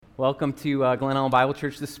Welcome to Glen Ellyn Bible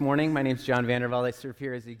Church this morning. My name is John Vandervelde. I serve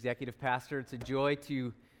here as the executive pastor. It's a joy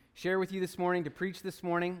to share with you this morning, to preach this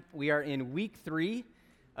morning. We are in week 3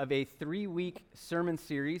 of a 3-week sermon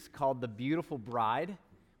series called The Beautiful Bride.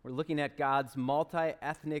 We're looking at God's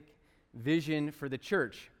multi-ethnic vision for the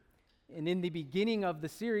church. And in the beginning of the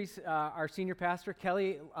series, our senior pastor,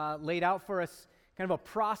 Kelly, laid out for us kind of a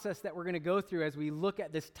process that we're going to go through as we look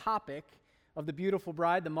at this topic of the beautiful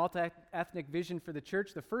bride, the multi-ethnic vision for the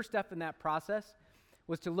church. The first step in that process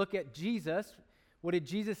was to look at Jesus. What did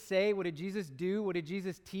Jesus say? What did Jesus do? What did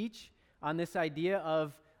Jesus teach on this idea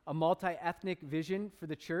of a multi-ethnic vision for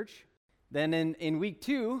the church? Then in week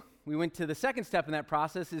 2, we went to the second step in that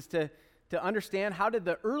process, is to understand how did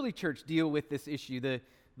the early church deal with this issue,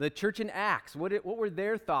 the church in Acts. What were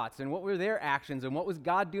their thoughts and what were their actions and what was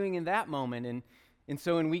God doing in that moment? And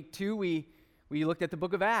so in week 2, we looked at the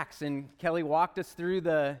book of Acts, and Kelly walked us through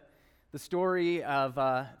the story of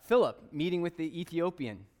Philip meeting with the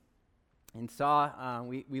Ethiopian, and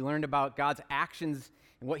we learned about God's actions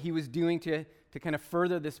and what he was doing to kind of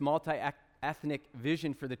further this multi-ethnic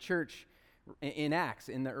vision for the church in Acts,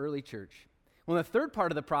 in the early church. Well, the third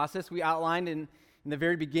part of the process we outlined in the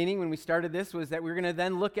very beginning when we started this was that we were going to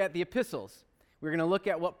then look at the epistles. We were going to look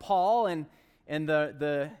at what Paul and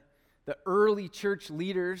the early church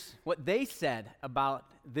leaders, what they said about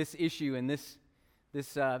this issue and this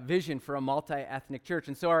vision for a multi-ethnic church.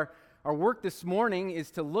 And so our work this morning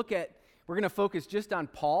is to look at, we're going to focus just on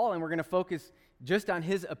Paul, and we're going to focus just on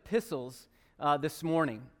his epistles this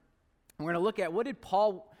morning. And we're going to look at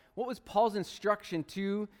what was Paul's instruction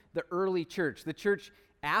to the early church, the church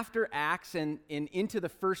after Acts and into the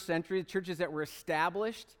first century, the churches that were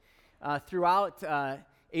established throughout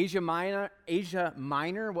Asia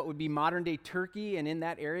Minor, what would be modern-day Turkey and in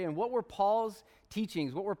that area, and what were Paul's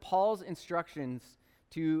teachings, what were Paul's instructions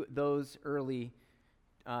to those early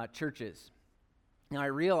churches. Now, I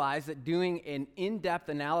realize that doing an in-depth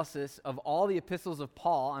analysis of all the epistles of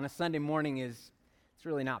Paul on a Sunday morning it's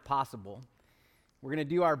really not possible. We're going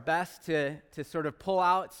to do our best to sort of pull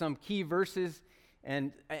out some key verses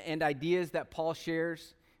and ideas that Paul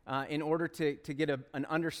shares in order to get an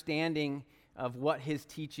understanding of what his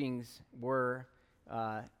teachings were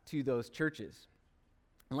to those churches.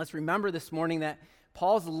 And let's remember this morning that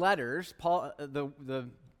Paul's letters,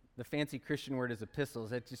 the fancy Christian word is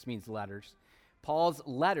epistles, that just means letters. Paul's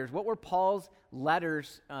letters, what were Paul's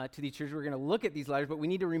letters to these churches? We're going to look at these letters, but we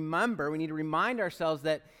need to remind ourselves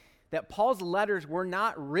that Paul's letters were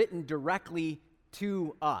not written directly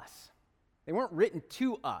to us. They weren't written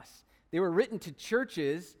to us. They were written to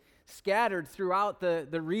churches scattered throughout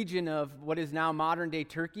the region of what is now modern-day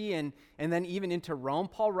Turkey and then even into Rome.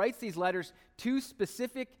 Paul writes these letters to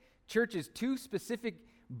specific churches, to specific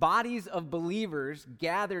bodies of believers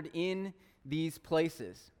gathered in these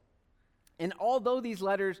places. And although these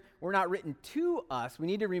letters were not written to us, we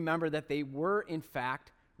need to remember that they were, in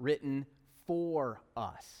fact, written for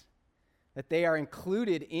us, that they are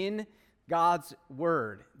included in God's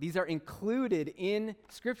word. These are included in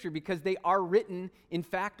Scripture because they are written, in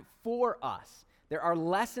fact, for us. There are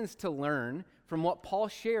lessons to learn from what Paul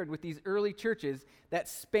shared with these early churches that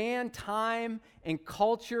span time and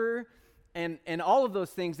culture and all of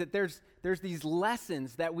those things, that there's these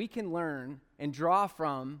lessons that we can learn and draw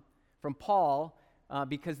from Paul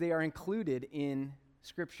because they are included in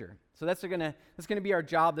Scripture. So that's going to be our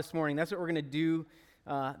job this morning. That's what we're going to do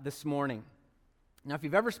this morning. Now, if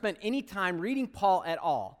you've ever spent any time reading Paul at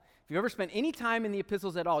all, if you've ever spent any time in the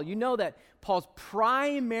epistles at all, you know that Paul's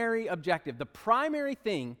primary objective, the primary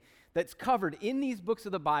thing that's covered in these books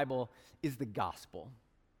of the Bible is the gospel.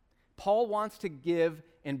 Paul wants to give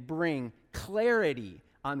and bring clarity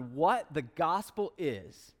on what the gospel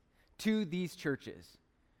is to these churches,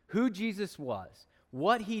 who Jesus was,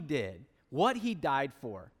 what he did, what he died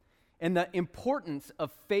for, and the importance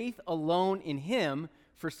of faith alone in him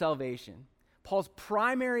for salvation. Paul's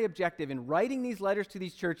primary objective in writing these letters to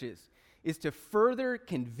these churches is to further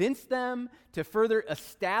convince them, to further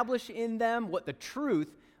establish in them what the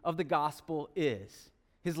truth of the gospel is.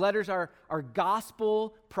 His letters are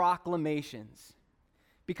gospel proclamations.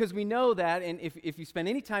 Because we know that, and if you spend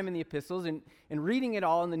any time in the epistles and reading it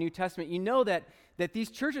all in the New Testament, you know that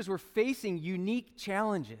these churches were facing unique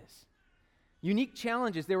challenges. Unique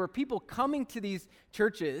challenges. There were people coming to these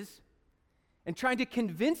churches and trying to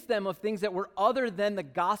convince them of things that were other than the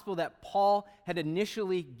gospel that Paul had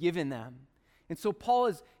initially given them. And so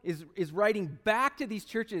Paul is writing back to these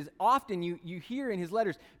churches. Often you hear in his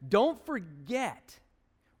letters, don't forget,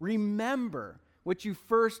 remember what you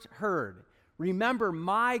first heard. Remember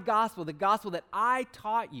my gospel, the gospel that I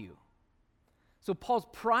taught you. So Paul's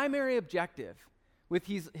primary objective with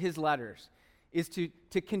his letters is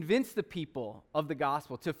to convince the people of the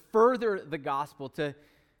gospel, to further the gospel, to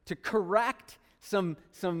correct some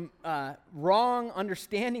wrong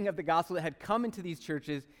understanding of the gospel that had come into these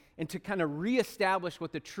churches, and to kind of reestablish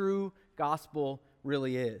what the true gospel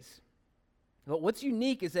really is. But what's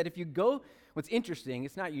unique is that what's interesting,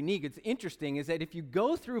 it's not unique, it's interesting, is that if you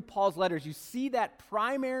go through Paul's letters, you see that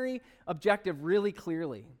primary objective really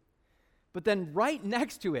clearly. But then right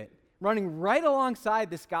next to it, running right alongside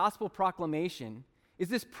this gospel proclamation, is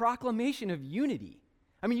this proclamation of unity.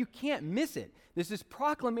 I mean, you can't miss it. There's this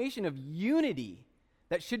proclamation of unity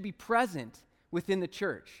that should be present within the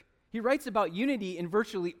church. He writes about unity in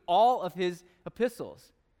virtually all of his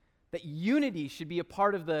epistles, that unity should be a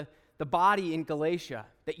part of the body in Galatia,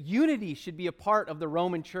 that unity should be a part of the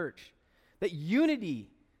Roman church, that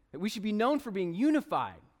we should be known for being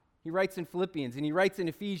unified. He writes in Philippians, and he writes in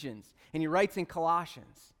Ephesians, and he writes in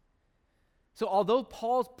Colossians. So although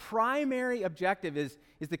Paul's primary objective is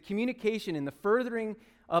the communication and the furthering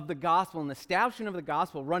of the gospel and the establishment of the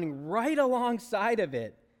gospel, running right alongside of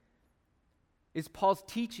it is Paul's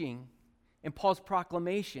teaching and Paul's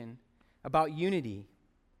proclamation about unity.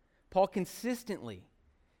 Paul consistently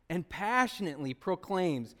and passionately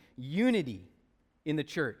proclaims unity in the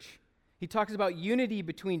church. He talks about unity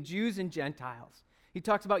between Jews and Gentiles. He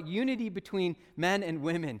talks about unity between men and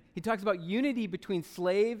women. He talks about unity between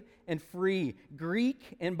slave and free,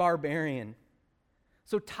 Greek and barbarian.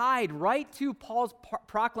 So tied right to Paul's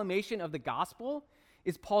proclamation of the gospel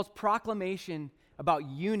is Paul's proclamation about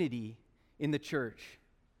unity in the church.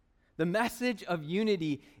 The message of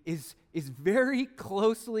unity is very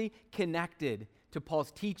closely connected to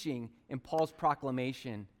Paul's teaching and Paul's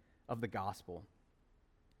proclamation of the gospel.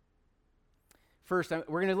 First,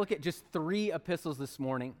 we're going to look at just 3 epistles this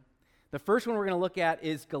morning. The first one we're going to look at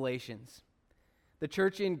is Galatians. The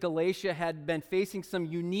church in Galatia had been facing some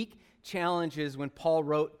unique challenges when Paul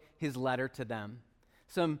wrote his letter to them.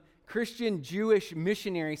 Some Christian Jewish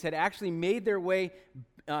missionaries had actually made their way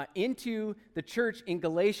into the church in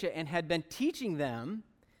Galatia and had been teaching them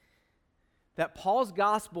that Paul's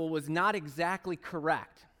gospel was not exactly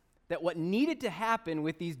correct. That what needed to happen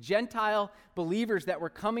with these Gentile believers that were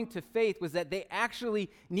coming to faith was that they actually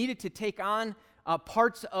needed to take on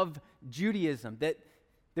parts of Judaism. That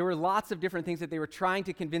there were lots of different things that they were trying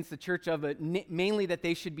to convince the church of, but mainly that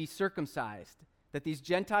they should be circumcised. That these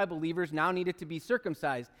Gentile believers now needed to be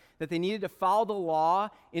circumcised. That they needed to follow the law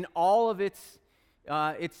in all of its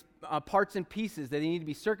parts and pieces. That they needed to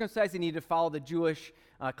be circumcised. They needed to follow the Jewish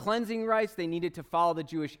cleansing rites. They needed to follow the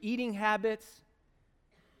Jewish eating habits.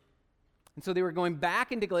 And so they were going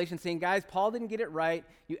back into Galatians saying, guys, Paul didn't get it right.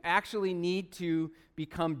 You actually need to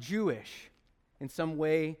become Jewish in some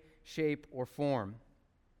way, shape, or form.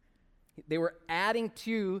 They were adding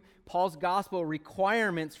to Paul's gospel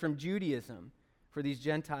requirements from Judaism for these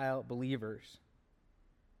Gentile believers.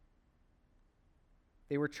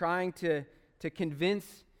 They were trying to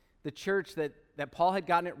convince the church that Paul had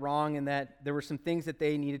gotten it wrong and that there were some things that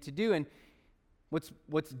they needed to do. And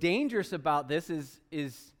what's dangerous about this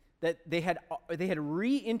is that they had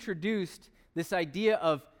reintroduced this idea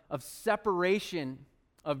of separation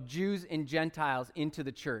of Jews and Gentiles into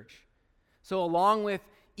the church. So along with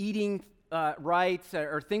eating rites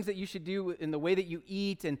or things that you should do in the way that you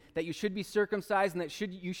eat, and that you should be circumcised, and that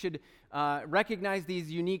you should recognize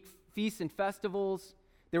these unique feasts and festivals,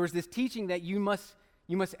 there was this teaching that you must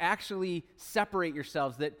actually separate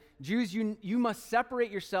yourselves, that Jews, you must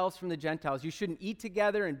separate yourselves from the Gentiles. You shouldn't eat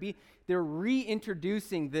together and be. They're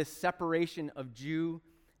reintroducing this separation of Jew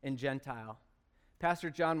and Gentile. Pastor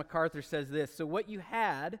John MacArthur says this: so what you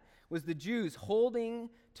had was the Jews holding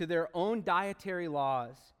to their own dietary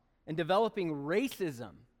laws and developing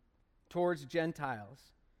racism towards Gentiles.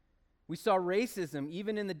 We saw racism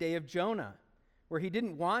even in the day of Jonah, where he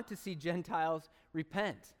didn't want to see Gentiles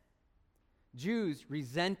repent. Jews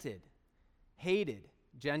resented, hated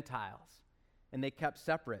Gentiles, and they kept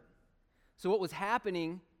separate. So what was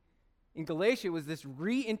happening in Galatia was this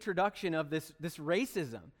reintroduction of this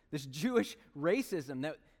racism, this Jewish racism,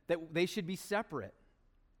 that they should be separate.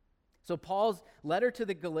 So Paul's letter to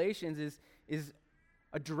the Galatians is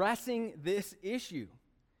addressing this issue.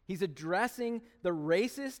 He's addressing the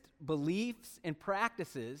racist beliefs and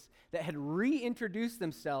practices that had reintroduced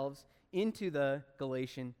themselves into the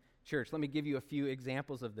Galatian church. Let me give you a few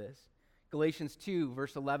examples of this. Galatians 2,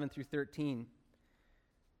 verse 11 through 13.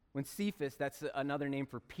 When Cephas, that's another name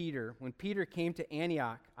for Peter, when Peter came to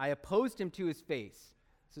Antioch, I opposed him to his face.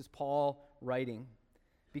 This is Paul writing,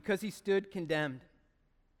 because he stood condemned.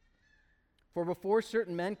 For before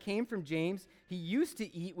certain men came from James, he used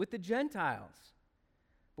to eat with the Gentiles.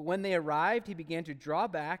 But when they arrived, he began to draw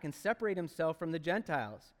back and separate himself from the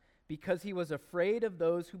Gentiles, because he was afraid of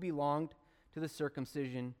those who belonged to the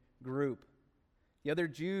circumcision group. The other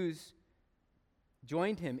Jews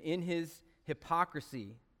joined him in his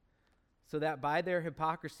hypocrisy, so that by their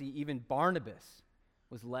hypocrisy, even Barnabas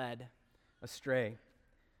was led astray.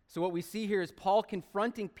 So what we see here is Paul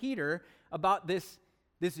confronting Peter about this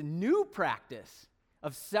new practice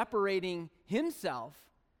of separating himself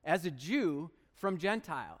as a Jew from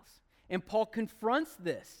Gentiles. And Paul confronts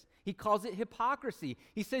this. He calls it hypocrisy.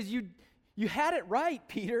 He says, you had it right,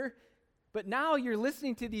 Peter, but now you're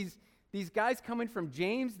listening to these guys coming from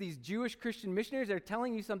James, these Jewish Christian missionaries that are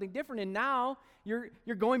telling you something different, and now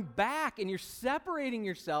you're going back and you're separating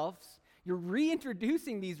yourselves. You're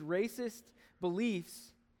reintroducing these racist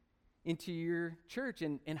beliefs into your church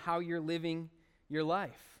and how you're living your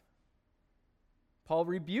life. Paul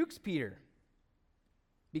rebukes Peter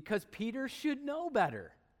because Peter should know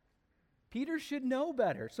better. Peter should know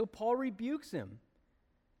better, so Paul rebukes him.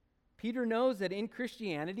 Peter knows that in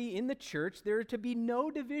Christianity, in the church, there are to be no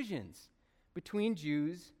divisions between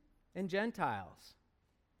Jews and Gentiles.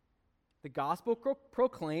 The gospel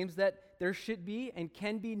proclaims that there should be and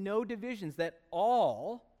can be no divisions, that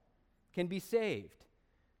all can be saved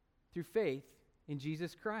through faith in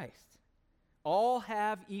Jesus Christ. All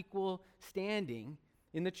have equal standing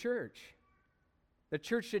in the church. The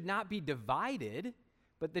church should not be divided,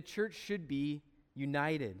 but the church should be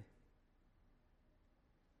united.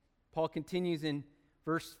 Paul continues in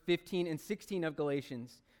verse 15 and 16 of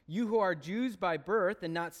Galatians. You who are Jews by birth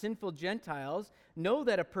and not sinful Gentiles know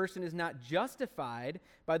that a person is not justified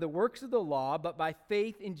by the works of the law, but by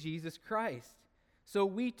faith in Jesus Christ. So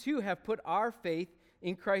we too have put our faith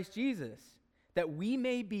in Christ Jesus, that we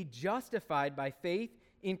may be justified by faith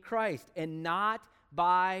in Christ and not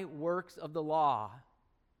by works of the law.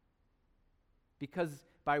 Because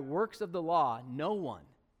by works of the law, no one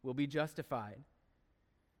will be justified.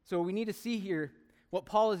 So we need to see here what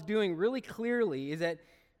Paul is doing really clearly is that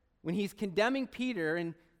when he's condemning Peter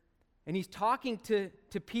and he's talking to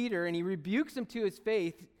Peter and he rebukes him to his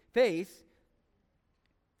face,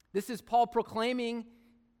 this is Paul proclaiming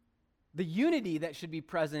the unity that should be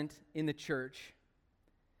present in the church.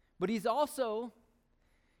 But he's also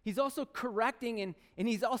correcting and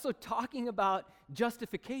he's also talking about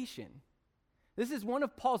justification. This is one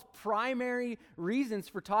of Paul's primary reasons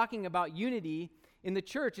for talking about unity in the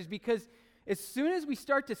church, is because as soon as we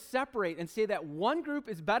start to separate and say that one group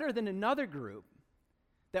is better than another group,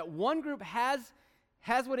 that one group has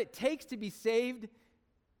what it takes to be saved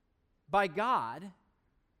by God,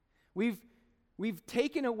 we've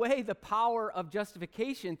taken away the power of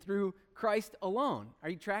justification through Christ alone. Are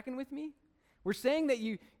you tracking with me? We're saying that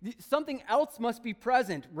something else must be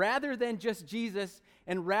present rather than just Jesus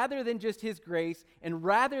and rather than just his grace and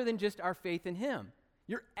rather than just our faith in him.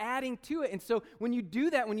 You're adding to it. And so when you do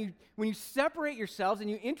that, when you separate yourselves and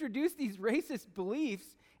you introduce these racist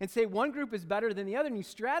beliefs and say one group is better than the other and you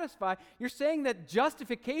stratify, you're saying that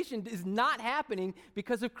justification is not happening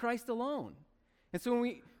because of Christ alone. And so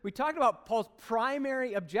when we talk about Paul's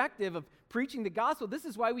primary objective of preaching the gospel, this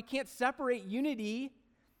is why we can't separate unity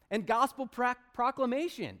and gospel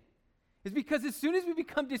proclamation. It's because as soon as we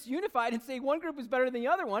become disunified and say one group is better than the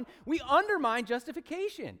other one, we undermine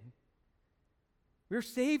justification. We're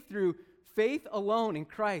saved through faith alone in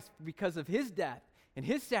Christ because of his death and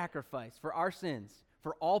his sacrifice for our sins,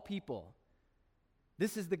 for all people.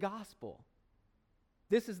 This is the gospel.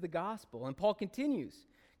 This is the gospel. And Paul continues,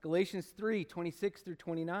 Galatians 3:26 through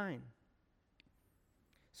 29.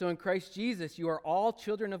 So in Christ Jesus, you are all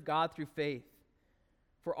children of God through faith.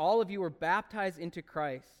 For all of you were baptized into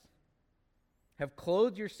Christ, have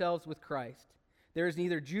clothed yourselves with Christ. There is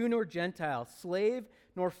neither Jew nor Gentile, slave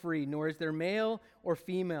nor free, nor is there male or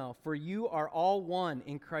female, for you are all one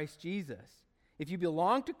in Christ Jesus. If you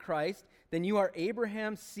belong to Christ, then you are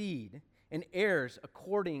Abraham's seed and heirs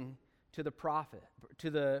according to the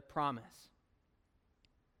promise.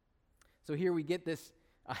 So here we get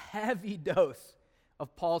a heavy dose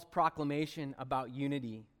of Paul's proclamation about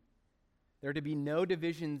unity. There are to be no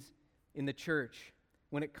divisions in the church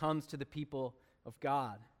when it comes to the people of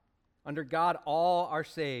God. Under God, all are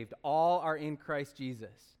saved. All are in Christ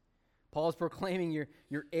Jesus. Paul is proclaiming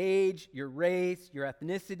your age, your race, your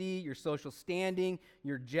ethnicity, your social standing,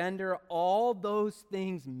 your gender, all those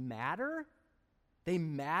things matter. They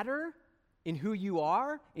matter in who you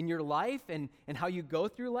are, in your life, and how you go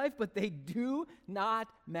through life, but they do not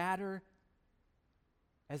matter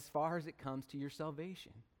as far as it comes to your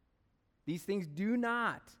salvation. These things do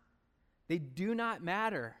not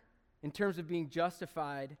matter in terms of being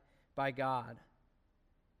justified by God.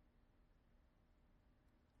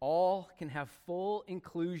 all can have full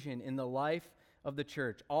inclusion in the life of the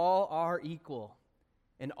church. All are equal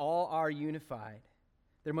and all are unified.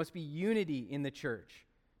 There must be unity in the church.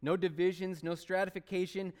 No divisions, no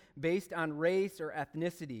stratification based on race or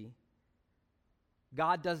ethnicity.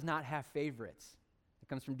 God does not have favorites. It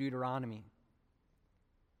comes from Deuteronomy.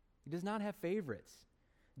 He does not have favorites.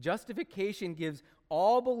 Justification gives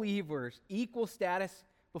all believers equal status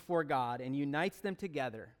before God and unites them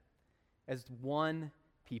together as one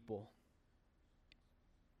people.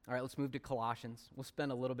 All right, let's move to Colossians. We'll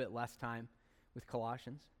spend a little bit less time with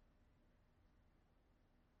Colossians.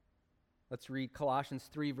 Let's read Colossians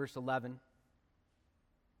 3, verse 11.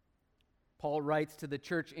 Paul writes to the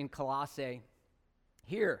church in Colossae,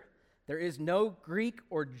 "Here, there is no Greek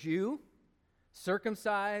or Jew,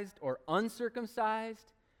 circumcised or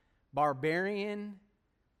uncircumcised, barbarian,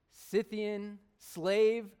 Scythian,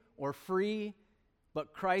 slave or free,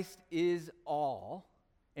 but Christ is all,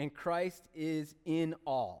 and Christ is in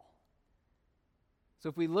all." So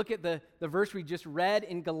if we look at the verse we just read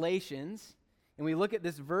in Galatians, and we look at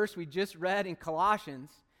this verse we just read in Colossians,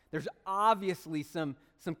 there's obviously some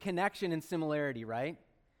connection and similarity, right?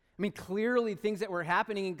 I mean, clearly things that were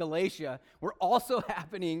happening in Galatia were also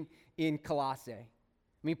happening in Colossae. I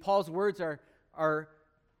mean, Paul's words are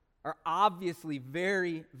obviously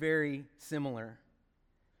very, very similar.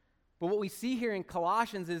 But what we see here in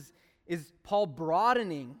Colossians is Paul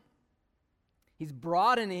broadening. He's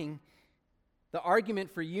broadening the argument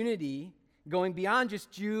for unity, going beyond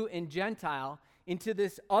just Jew and Gentile into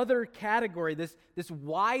this other category, this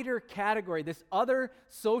wider category, this other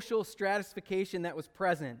social stratification that was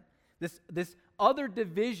present, this other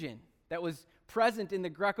division that was present in the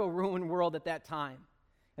Greco-Roman world at that time.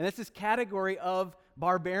 And that's this category of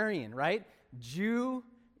barbarian, right? Jew,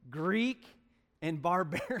 Greek, and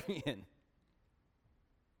barbarian.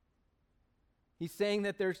 He's saying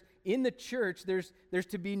that in the church, there's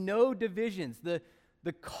to be no divisions. The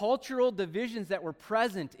cultural divisions that were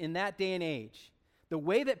present in that day and age, the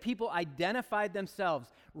way that people identified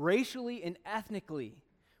themselves racially and ethnically,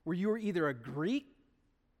 where you were either a Greek,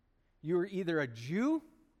 you were either a Jew,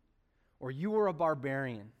 or you were a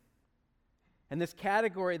barbarian. And this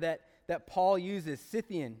category that Paul uses,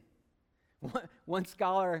 Scythian. One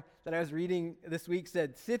scholar that I was reading this week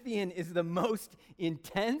said, Scythian is the most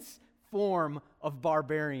intense form of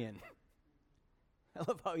barbarian. I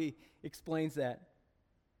love how he explains that.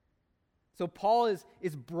 So Paul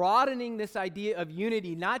is broadening this idea of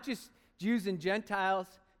unity, not just Jews and Gentiles,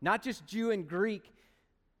 not just Jew and Greek,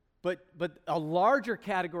 but a larger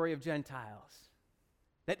category of Gentiles.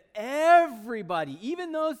 That everybody,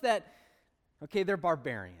 even those that, okay, they're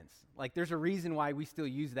barbarians. Like, there's a reason why we still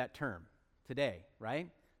use that term today, right?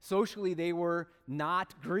 Socially, they were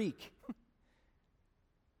not Greek.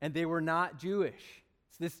 And they were not Jewish.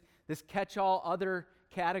 It's this catch-all other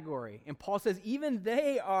category. And Paul says even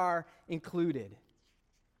they are included.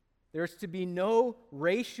 There's to be no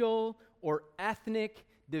racial or ethnic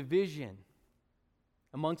division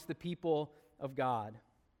amongst the people of God.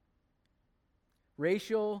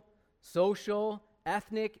 Racial, social,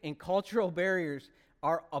 ethnic, and cultural barriers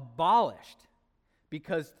are abolished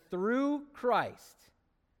because through Christ,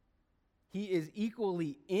 He is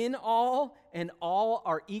equally in all, and all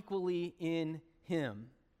are equally in Him.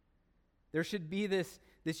 There should be this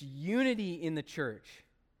unity in the church,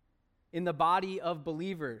 in the body of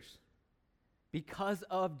believers, because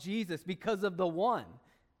of Jesus, because of the one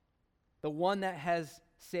that has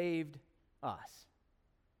saved us.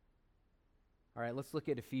 All right, let's look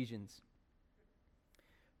at Ephesians.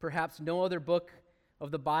 Perhaps no other book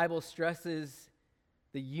of the Bible stresses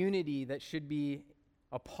the unity that should be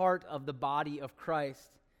a part of the body of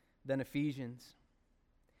Christ than Ephesians.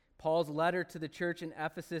 Paul's letter to the church in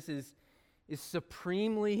Ephesus is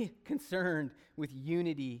supremely concerned with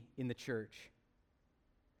unity in the church.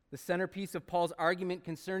 The centerpiece of Paul's argument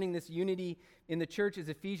concerning this unity in the church is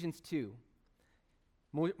Ephesians 2.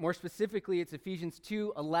 More specifically, it's Ephesians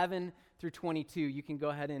 2, 11 through 22. You can go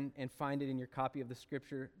ahead and find it in your copy of the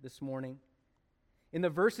scripture this morning. In the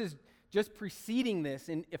verses just preceding this,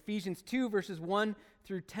 in Ephesians 2, verses 1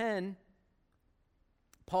 through 10,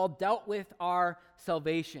 Paul dealt with our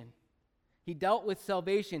salvation. He dealt with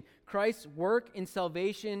salvation, Christ's work in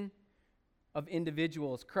salvation of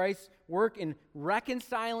individuals, Christ's work in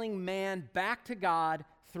reconciling man back to God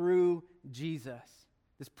through Jesus.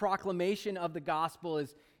 This proclamation of the gospel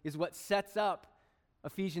is what sets up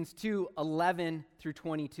Ephesians 2, 11 through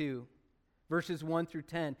 22. Verses 1 through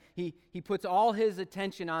 10. He puts all his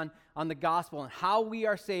attention on the gospel and how we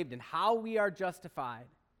are saved and how we are justified.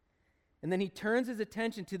 And then he turns his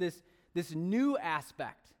attention to this new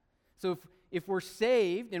aspect. So if we're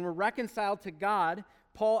saved and we're reconciled to God,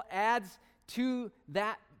 Paul adds to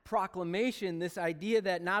that proclamation this idea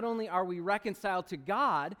that not only are we reconciled to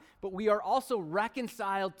God, but we are also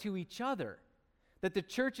reconciled to each other. That the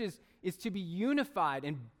church is to be unified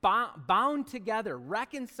and bound together,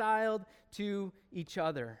 reconciled to each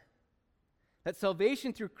other. That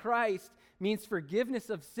salvation through Christ means forgiveness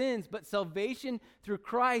of sins, but salvation through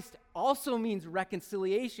Christ also means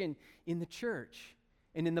reconciliation in the church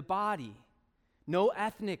and in the body. No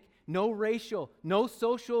ethnic, no racial, no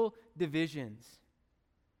social divisions.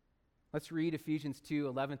 Let's read Ephesians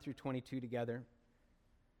 2:11 through 22 together.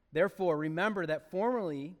 Therefore, remember that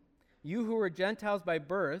formerly you who were Gentiles by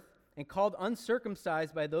birth and called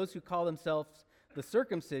uncircumcised by those who call themselves the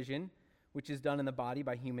circumcision, which is done in the body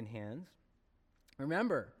by human hands,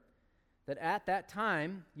 remember that at that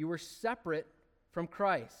time you were separate from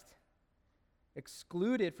Christ,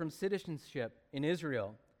 excluded from citizenship in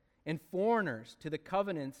Israel, and foreigners to the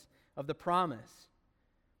covenants of the promise,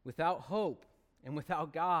 without hope and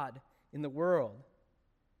without God in the world.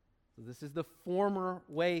 So this is the former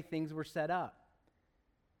way things were set up.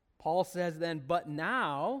 Paul says then, but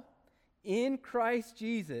now, in Christ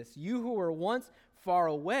Jesus, you who were once far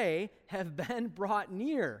away have been brought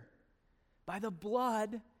near by the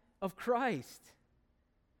blood of Christ.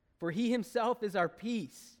 For he himself is our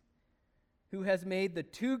peace, who has made the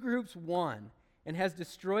two groups one and has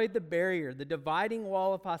destroyed the barrier, the dividing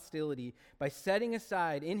wall of hostility, by setting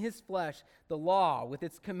aside in his flesh the law with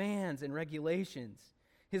its commands and regulations.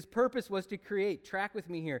 His purpose was to create, track with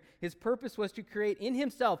me here, his purpose was to create in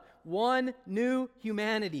himself one new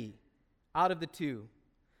humanity out of the two,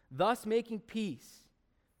 thus making peace,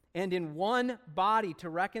 and in one body to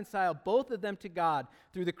reconcile both of them to God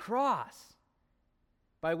through the cross,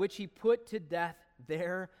 by which he put to death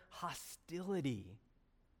their hostility.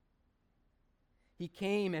 He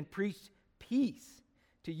came and preached peace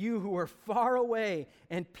to you who were far away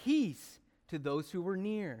and peace to those who were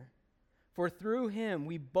near. For through him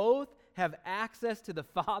we both have access to the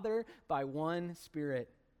Father by one Spirit.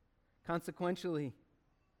 Consequently,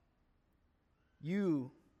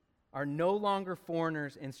 you are no longer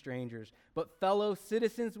foreigners and strangers, but fellow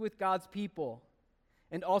citizens with God's people,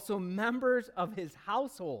 and also members of his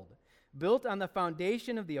household, built on the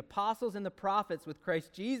foundation of the apostles and the prophets, with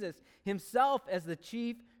Christ Jesus himself as the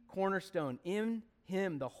chief cornerstone. In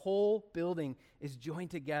him the whole building is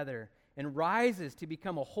joined together and rises to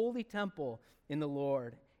become a holy temple in the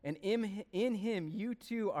Lord. And in him you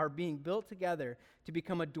too are being built together to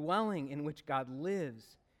become a dwelling in which God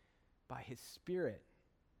lives by his Spirit.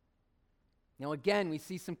 Now again, we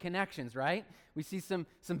see some connections, right? We see some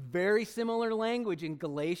very similar language in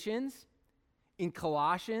Galatians, in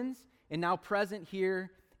Colossians, and now present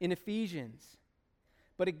here in Ephesians.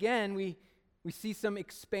 But again, we see some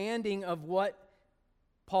expanding of what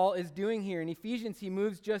Paul is doing here. In Ephesians, he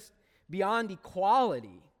moves just beyond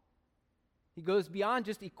equality. He goes beyond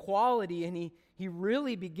just equality, and he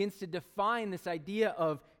really begins to define this idea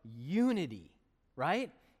of unity,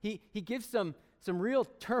 right? He gives some real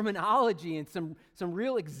terminology and some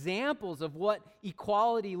real examples of what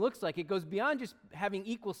equality looks like. It goes beyond just having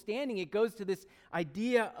equal standing. It goes to this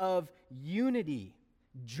idea of unity,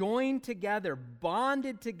 joined together,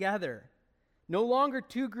 bonded together. No longer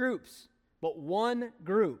two groups, but one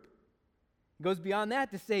group. It goes beyond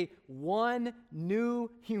that to say one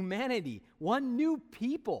new humanity, one new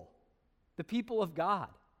people, the people of God.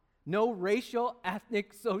 No racial,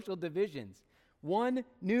 ethnic, social divisions. One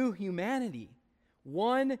new humanity.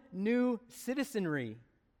 One new citizenry,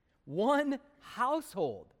 one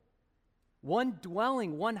household, one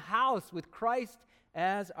dwelling, one house with Christ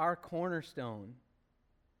as our cornerstone.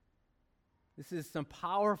 This is some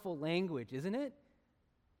powerful language, isn't it?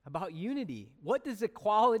 About unity. What does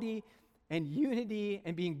equality and unity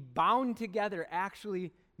and being bound together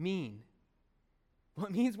actually mean? Well,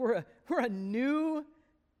 it means we're a new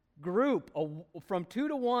group, from two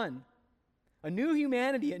to one. A new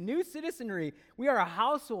humanity, a new citizenry. We are a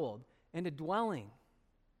household and a dwelling.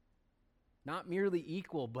 Not merely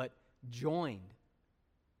equal, but joined,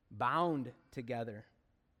 bound together.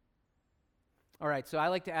 All right, so I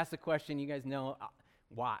like to ask the question, you guys know,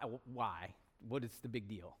 why? What is the big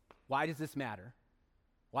deal? Why does this matter?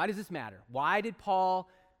 Why does this matter? Why did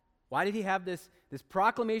he have this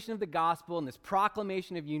proclamation of the gospel and this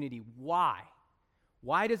proclamation of unity? Why?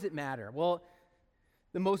 Why does it matter? Well,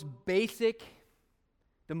 the most basic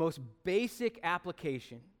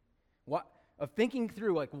application of thinking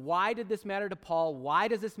through, like, why did this matter to Paul? Why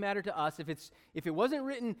does this matter to us? If it wasn't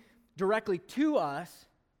written directly to us,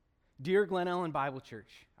 dear Glen Ellen Bible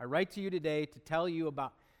Church, I write to you today to tell you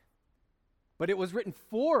about, but it was written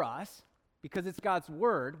for us, because it's God's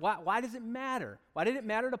word. Why does it matter? Why did it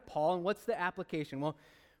matter to Paul, and what's the application? Well,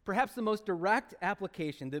 perhaps the most direct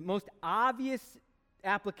application, the most obvious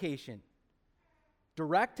application,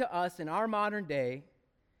 direct to us in our modern day,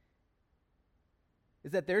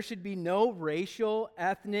 is that there should be no racial,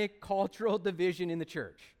 ethnic, cultural division in the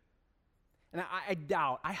church. And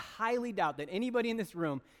I highly doubt that anybody in this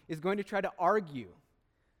room is going to try to argue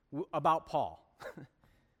about Paul.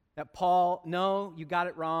 That Paul, no, you got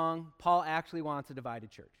it wrong. Paul actually wants a divided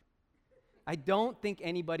church. I don't think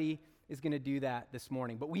anybody is going to do that this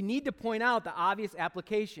morning. But we need to point out the obvious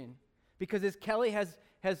application, because as Kelly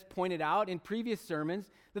has pointed out in previous sermons,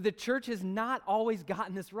 that the church has not always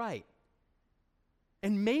gotten this right.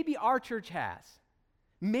 And maybe our church has.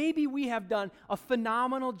 Maybe we have done a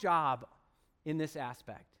phenomenal job in this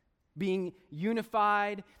aspect, being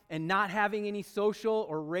unified and not having any social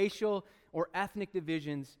or racial or ethnic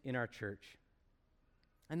divisions in our church.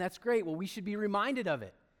 And that's great. Well, we should be reminded of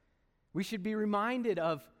it. We should be reminded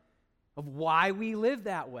of why we live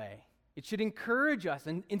that way. It should encourage us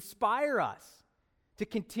and inspire us to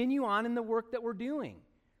continue on in the work that we're doing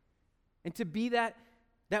and to be that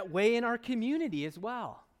way in our community as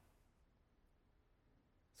well.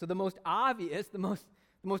 So the most obvious, the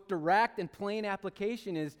most direct and plain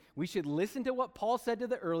application is we should listen to what Paul said to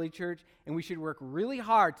the early church, and we should work really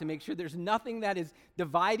hard to make sure there's nothing that is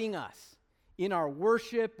dividing us in our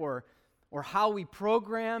worship or how we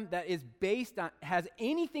program that is based on, has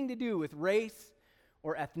anything to do with race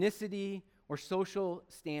or ethnicity or social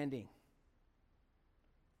standing.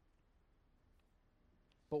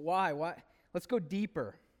 But why? Why? Let's go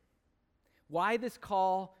deeper. Why this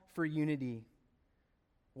call for unity?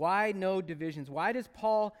 Why no divisions? Why does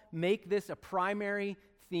Paul make this a primary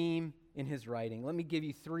theme in his writing? Let me give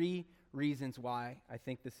you 3 reasons why I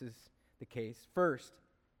think this is the case. First,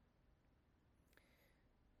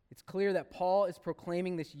 it's clear that Paul is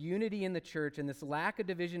proclaiming this unity in the church and this lack of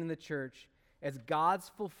division in the church as God's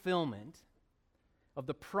fulfillment of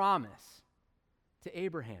the promise to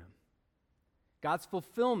Abraham. God's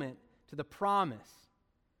fulfillment to the promise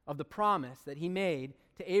that he made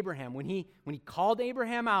to Abraham when he called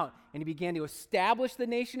Abraham out and he began to establish the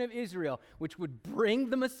nation of Israel, which would bring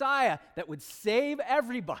the Messiah that would save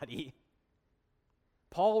everybody.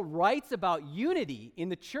 Paul writes about unity in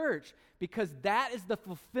the church because that is the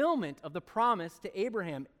fulfillment of the promise to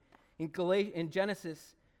Abraham in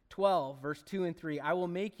Genesis 12, verse 2 and 3. I will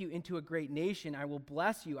make you into a great nation. I will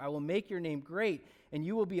bless you. I will make your name great, and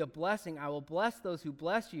you will be a blessing. I will bless those who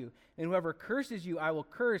bless you, and whoever curses you, I will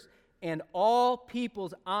curse, and all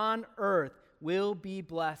peoples on earth will be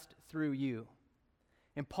blessed through you.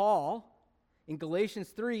 And Paul, in Galatians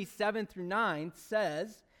 3, 7 through 9,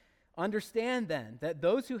 says, understand then that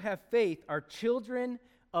those who have faith are children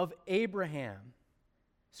of Abraham.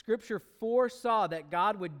 Scripture foresaw that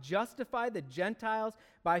God would justify the Gentiles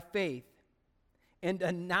by faith and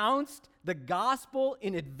announced the gospel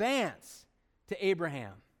in advance to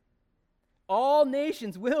Abraham. All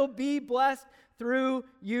nations will be blessed through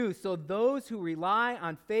you. So those who rely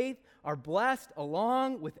on faith are blessed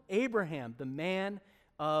along with Abraham, the man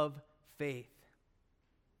of faith.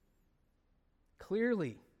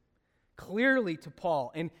 Clearly to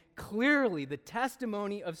Paul, and clearly the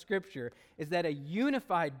testimony of Scripture is that a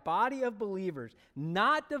unified body of believers,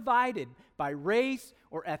 not divided by race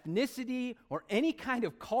or ethnicity or any kind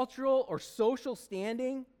of cultural or social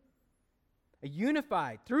standing, a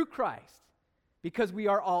unified through Christ, because we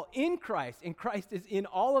are all in Christ, and Christ is in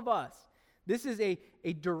all of us. This is a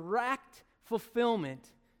direct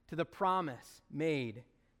fulfillment to the promise made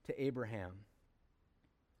to Abraham.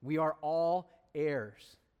 We are all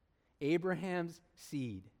heirs, Abraham's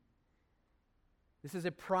seed. This is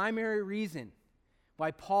a primary reason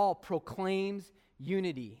why Paul proclaims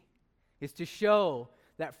unity, is to show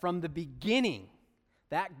that from the beginning,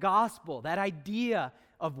 that gospel, that idea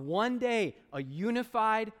of one day a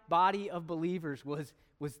unified body of believers was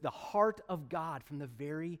the heart of God from the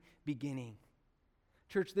very beginning.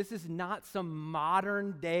 Church, this is not some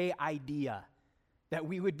modern day idea that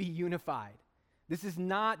we would be unified. This is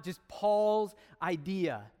not just Paul's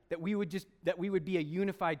idea that we would be a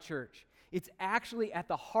unified church. It's actually at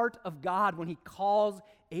the heart of God when he calls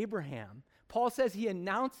Abraham. Paul says he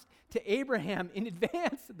announced to Abraham in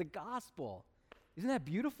advance the gospel. Isn't that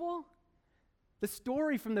beautiful? The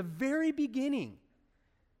story from the very beginning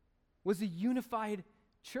was a unified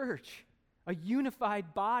church, a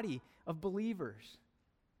unified body of believers.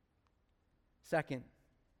 Second,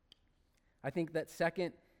 I think the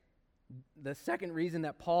second reason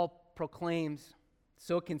that Paul proclaims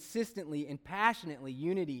so consistently and passionately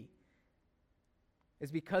unity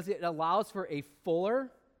is because it allows for a fuller,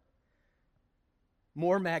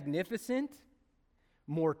 more magnificent,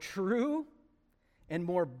 more true, and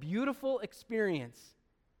more beautiful experience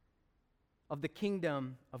of the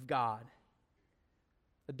kingdom of God.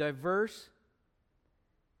 A diverse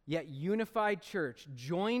yet unified church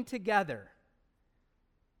joined together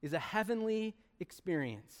is a heavenly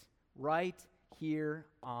experience right here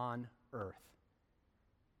on earth.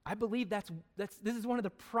 I believe this is one of the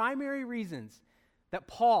primary reasons that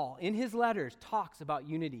Paul, in his letters, talks about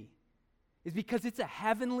unity, is because it's a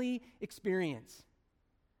heavenly experience.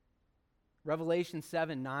 Revelation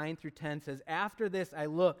 7:9-10 says, "After this I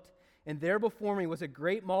looked, and there before me was a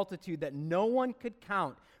great multitude that no one could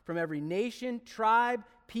count, from every nation, tribe,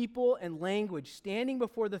 people, and language, standing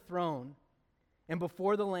before the throne and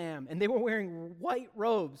before the Lamb. And they were wearing white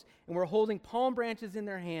robes and were holding palm branches in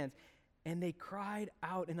their hands. And they cried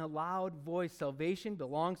out in a loud voice, 'Salvation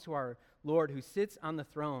belongs to our Lord who sits on the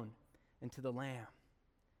throne and to the Lamb.'"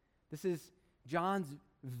 This is John's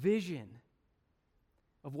vision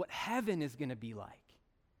of what heaven is going to be like.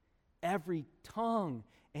 Every tongue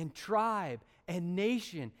and tribe and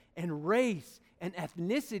nation and race and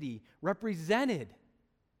ethnicity represented,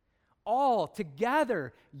 all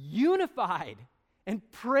together, unified, and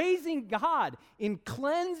praising God in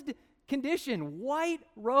cleansed condition, white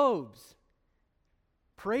robes,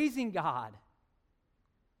 praising God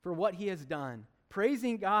for what he has done,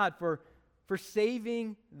 praising God for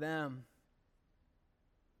saving them.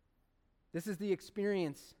 This is the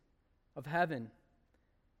experience of heaven,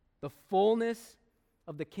 the fullness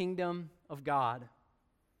of the kingdom of God.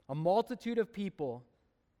 A multitude of people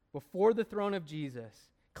before the throne of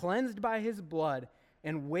Jesus, cleansed by his blood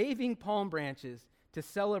and waving palm branches to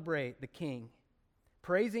celebrate the King,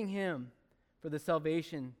 praising him for the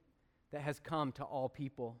salvation that has come to all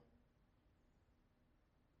people.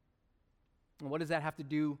 And what does that have to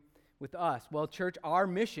do with us? Well, church, our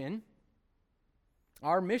mission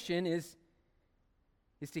is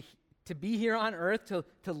to be here on earth,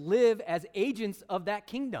 to live as agents of that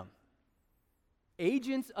kingdom.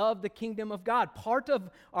 Agents of the kingdom of God. Part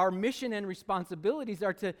of our mission and responsibilities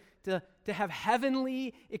are to have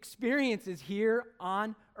heavenly experiences here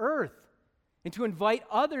on earth and to invite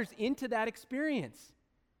others into that experience.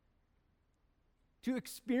 To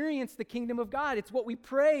experience the kingdom of God. It's what we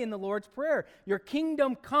pray in the Lord's Prayer. Your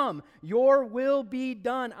kingdom come, your will be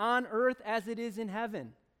done on earth as it is in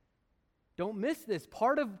heaven. Don't miss this.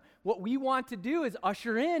 Part of what we want to do is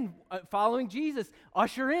usher in, following Jesus,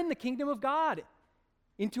 usher in the kingdom of God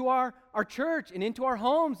into our church and into our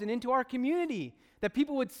homes and into our community, that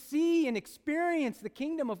people would see and experience the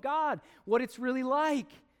kingdom of God, what it's really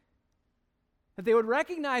like. That they would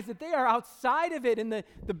recognize that they are outside of it and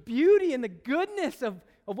the beauty and the goodness of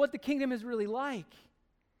what the kingdom is really like.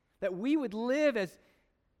 That we would live as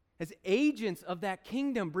agents of that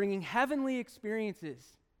kingdom, bringing heavenly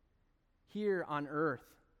experiences here on earth.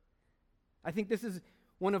 I think this is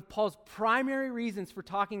one of Paul's primary reasons for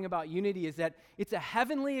talking about unity, is that it's a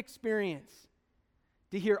heavenly experience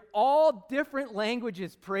to hear all different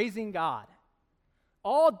languages praising God,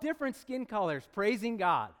 all different skin colors praising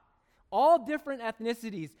God, all different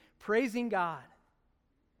ethnicities praising God.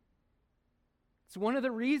 It's one of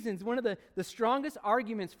the reasons, one of the strongest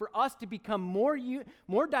arguments for us to become more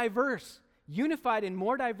diverse, unified and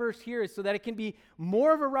more diverse here, is so that it can be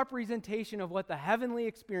more of a representation of what the heavenly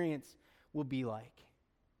experience will be like.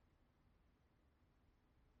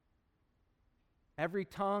 Every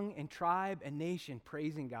tongue and tribe and nation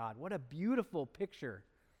praising God. What a beautiful picture.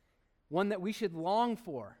 One that we should long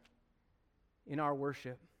for in our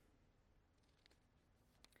worship.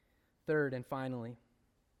 Third and finally,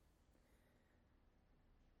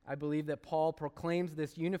 I believe that Paul proclaims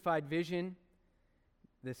this unified vision,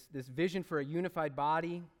 this vision for a unified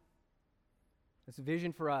body, this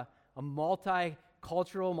vision for a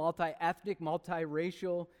multicultural, multi-ethnic,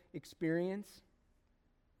 multiracial experience,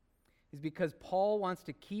 is because Paul wants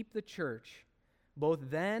to keep the church, both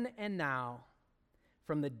then and now,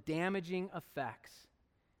 from the damaging effects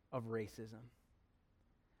of racism.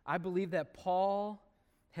 I believe that Paul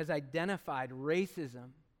has identified racism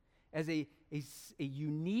as a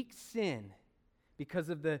unique sin because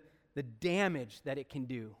of the damage that it can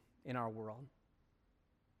do in our world.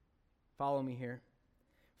 Follow me here.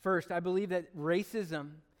 First, I believe that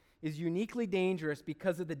racism is uniquely dangerous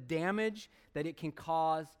because of the damage that it can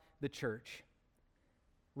cause the church.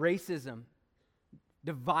 Racism,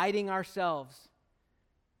 dividing ourselves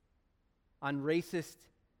on racist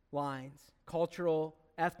lines, cultural,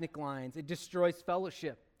 ethnic lines. It destroys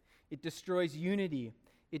fellowship. It destroys unity.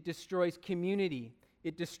 It destroys community.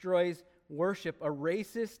 It destroys worship. A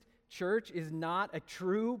racist church is not a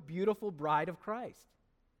true, beautiful bride of Christ.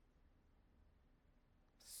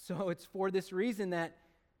 So it's for this reason that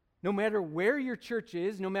no matter where your church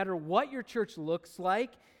is, no matter what your church looks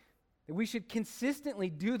like, that we should consistently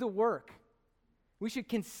do the work. We should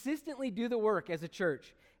consistently do the work as a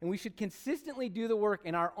church, and we should consistently do the work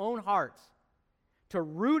in our own hearts to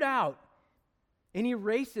root out any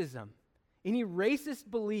racism, any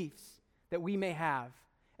racist beliefs that we may have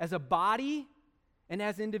as a body and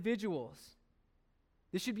as individuals.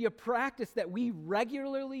 This should be a practice that we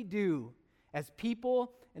regularly do as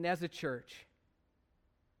people and as a church.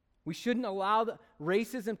 We shouldn't allow the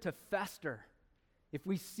racism to fester. If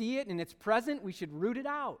we see it and it's present, we should root it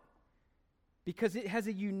out because it has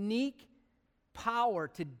a unique power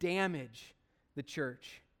to damage the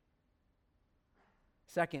church.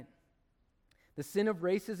 Second, the sin of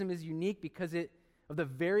racism is unique because of the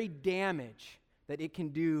very damage that it can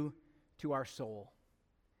do to our soul.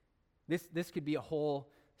 This could be a whole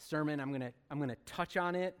sermon. I'm gonna touch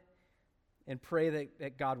on it and pray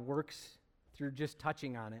that God works through just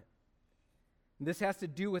touching on it. And this has to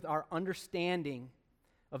do with our understanding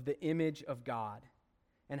of the image of God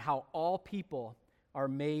and how all people are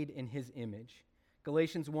made in his image.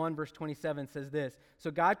 Galatians 1 verse 27 says this, "So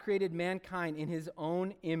God created mankind in his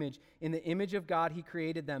own image. In the image of God he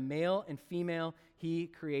created them. Male and female he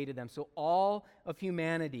created them." So all of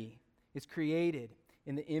humanity is created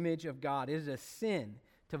in the image of God. It is a sin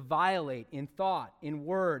to violate in thought, in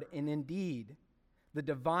word, and in deed the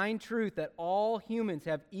divine truth that all humans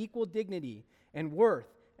have equal dignity and worth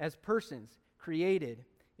as persons created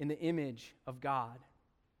in the image of God.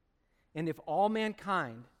 And if all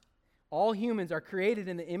mankind, all humans are created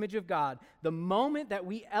in the image of God, the moment that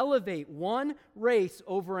we elevate one race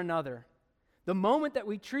over another, the moment that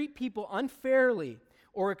we treat people unfairly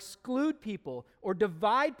or exclude people or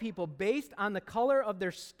divide people based on the color of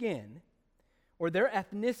their skin or their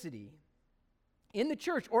ethnicity in the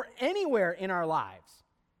church or anywhere in our lives,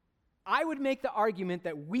 I would make the argument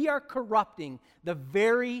that we are corrupting the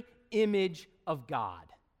very image of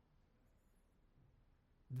God.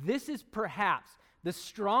 This is perhaps the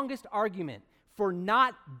strongest argument for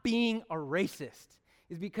not being a racist,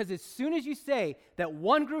 is because as soon as you say that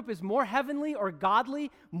one group is more heavenly or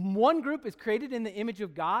godly, one group is created in the image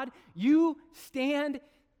of God, you stand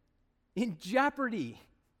in jeopardy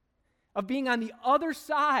of being on the other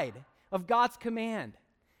side of God's command.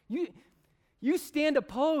 You stand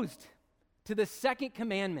opposed to the second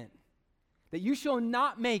commandment, that you shall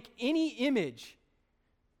not make any image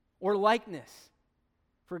or likeness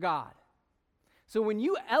for God. So when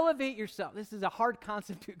you elevate yourself, this is a hard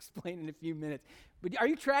concept to explain in a few minutes, but are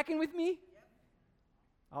you tracking with me? Yep.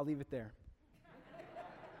 I'll leave it there.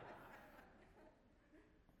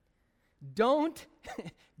 Don't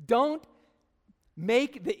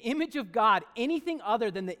make the image of God anything other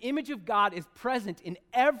than the image of God is present in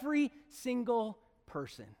every single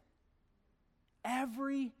person.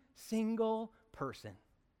 Every single person.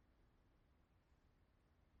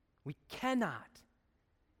 We cannot,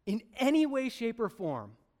 in any way, shape, or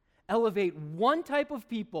form, elevate one type of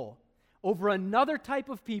people over another type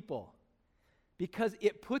of people because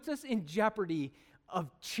it puts us in jeopardy of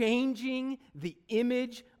changing the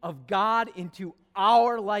image of God into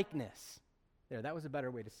our likeness. There, that was a better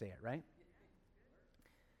way to say it, right?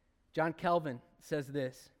 John Calvin says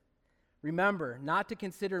this, "Remember not to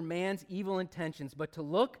consider man's evil intentions, but to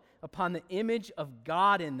look upon the image of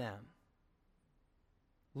God in them.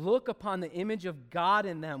 Look upon the image of God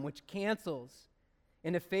in them, which cancels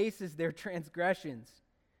and effaces their transgressions,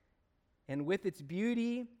 and with its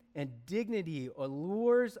beauty and dignity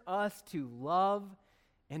allures us to love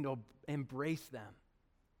and embrace them."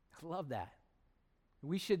 I love that.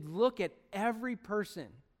 We should look at every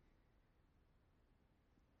person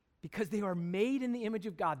because they are made in the image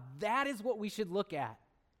of God. That is what we should look at.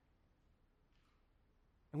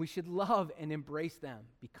 And we should love and embrace them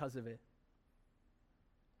because of it.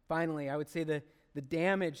 Finally, I would say the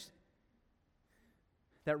damage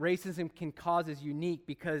that racism can cause is unique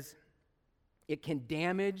because it can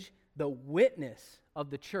damage the witness of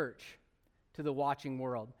the church to the watching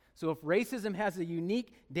world. So if racism has a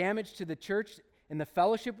unique damage to the church and the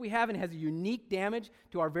fellowship we have, and has a unique damage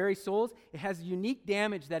to our very souls, it has unique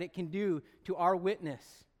damage that it can do to our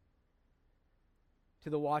witness to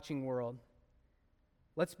the watching world.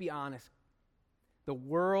 Let's be honest. The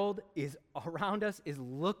world is around us is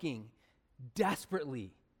looking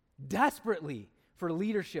desperately for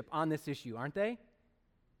leadership on this issue, aren't they?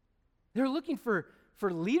 They're looking for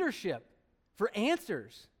leadership, for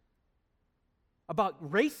answers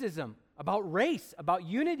about racism, about race, about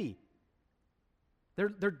unity.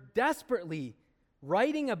 They're desperately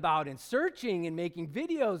writing about and searching and making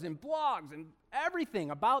videos and blogs and everything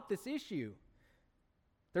about this issue.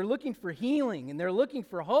 They're looking for healing, and they're looking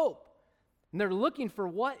for hope, and they're looking for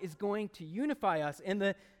what is going to unify us. And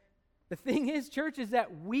the thing is, church, is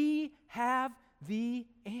that we have the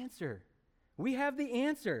answer. We have the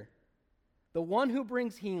answer. The one who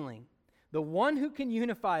brings healing, the one who can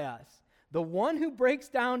unify us, the one who breaks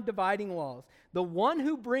down dividing walls, the one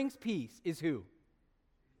who brings peace is who?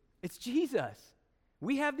 It's Jesus.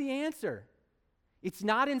 We have the answer. It's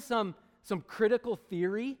not in some critical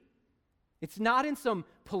theory. It's not in some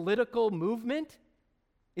political movement.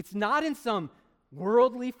 It's not in some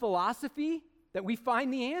worldly philosophy that we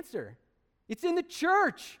find the answer. It's in the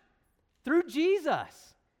church through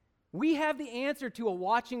Jesus. We have the answer to a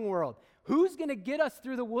watching world. Who's going to get us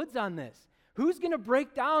through the woods on this? Who's going to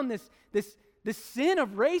break down this sin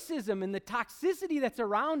of racism and the toxicity that's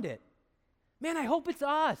around it? Man, I hope it's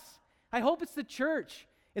us. I hope it's the church.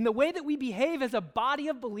 And the way that we behave as a body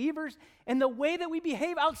of believers and the way that we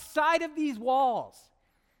behave outside of these walls.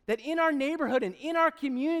 That in our neighborhood and in our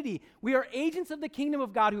community, we are agents of the kingdom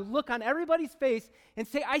of God who look on everybody's face and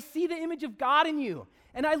say, I see the image of God in you,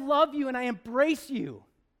 and I love you, and I embrace you.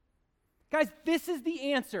 Guys, this is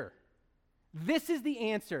the answer. This is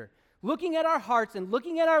the answer. Looking at our hearts and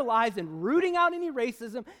looking at our lives and rooting out any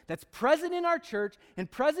racism that's present in our church and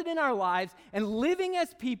present in our lives and living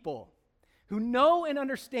as people who know and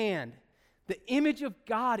understand the image of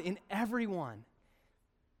God in everyone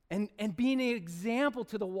and being an example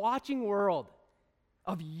to the watching world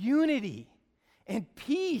of unity and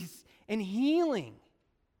peace and healing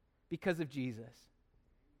because of Jesus.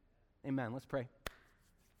 Amen. Let's pray.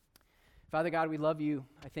 Father God, we love you.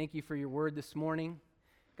 I thank you for your word this morning.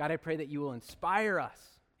 God, I pray that you will inspire us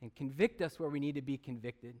and convict us where we need to be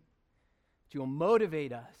convicted. That you will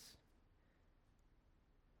motivate us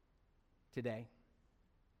today.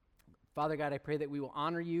 Father God, I pray that we will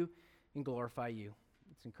honor you and glorify you.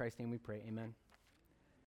 It's in Christ's name we pray. Amen.